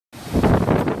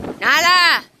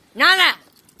Nala! Nala!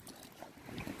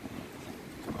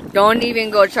 Don't even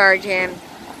go charge him.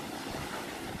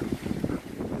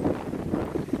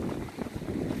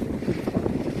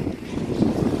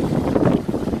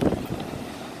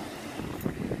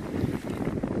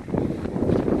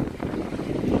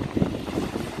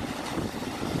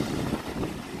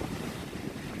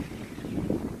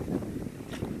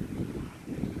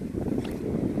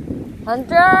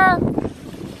 Hunter!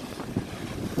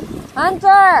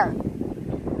 Hunter!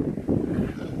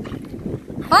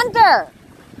 Hunter!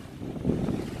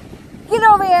 Get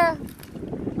over here!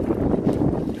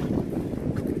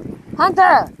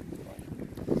 Hunter!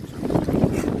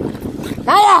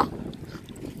 Naya!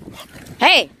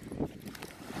 Hey!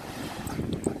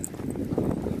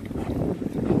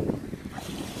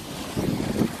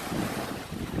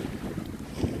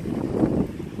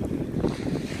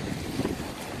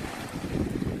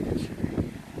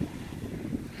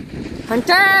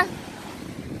 Hunter!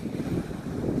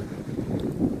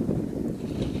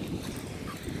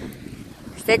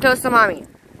 Stay close to mommy.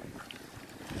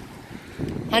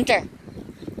 Hunter.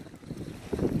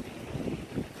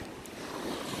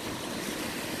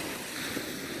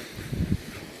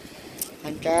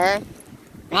 Hunter.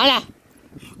 Nala.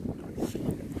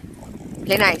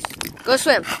 Play nice. Go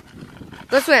swim.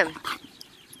 Go swim.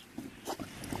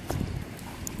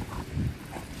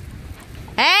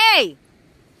 Hey!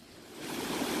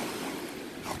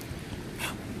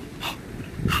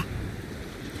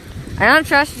 I don't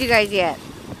trust you guys yet.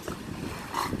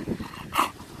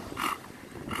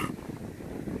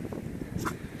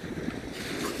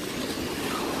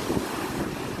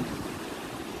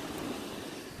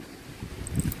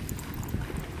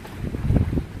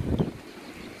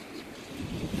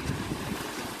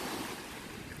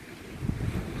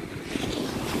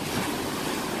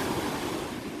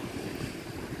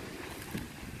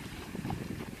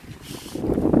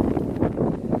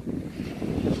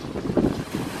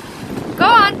 Go,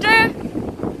 Hunter!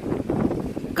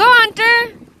 Go,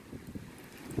 Hunter!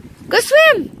 Go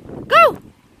swim! Go!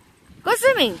 Go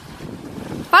swimming!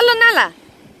 Follow Nala!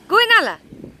 Go in Nala!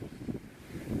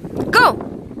 Go!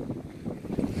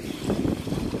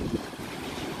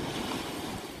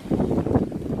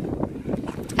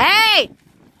 Hey!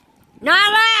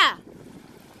 Nala!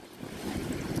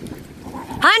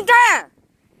 Hunter!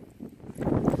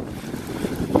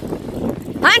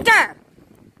 Hunter!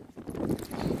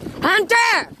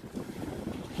 Hunter!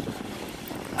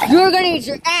 You're gonna get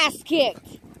your ass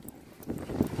kicked.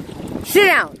 Sit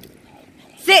down.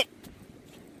 Sit.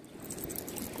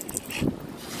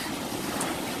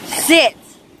 Sit.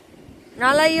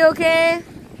 Nala, you okay?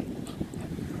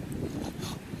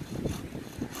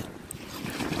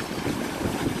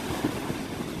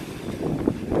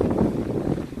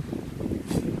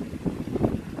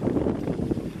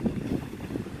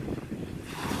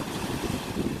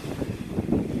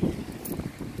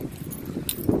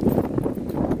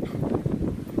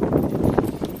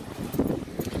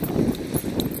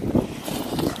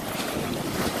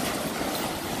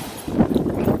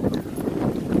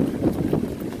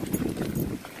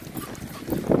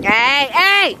 Hey,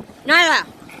 hey! Nala!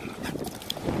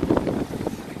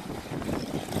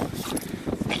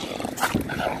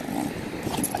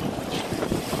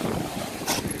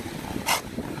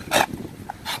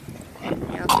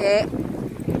 Okay.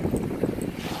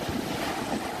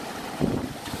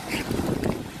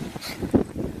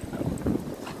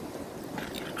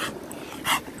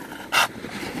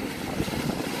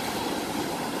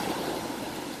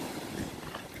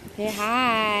 Say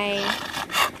hi.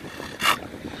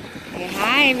 Say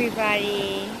hi,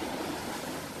 everybody.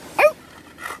 Oh!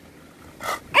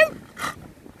 Oh!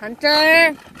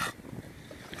 Hunter!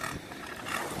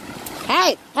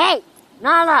 Hey! Hey!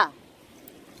 Nala!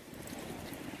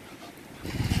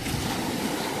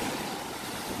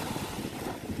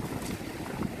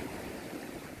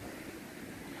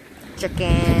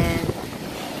 Chicken.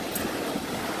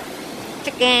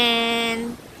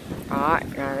 Chicken. Oh,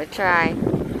 another try.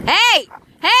 Hey!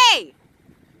 Hey!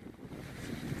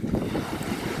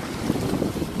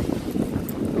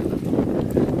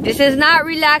 This is not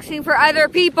relaxing for other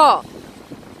people.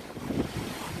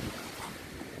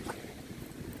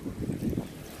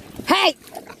 Hey!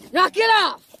 Knock it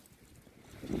off!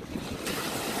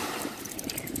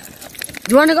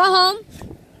 You want to go home?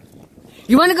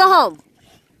 You want to go home?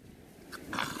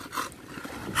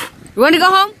 You want to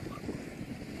go home?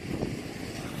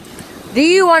 Do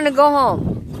you want to go home?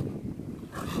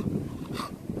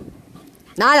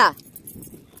 Nala.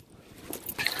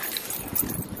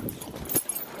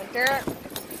 Hunter.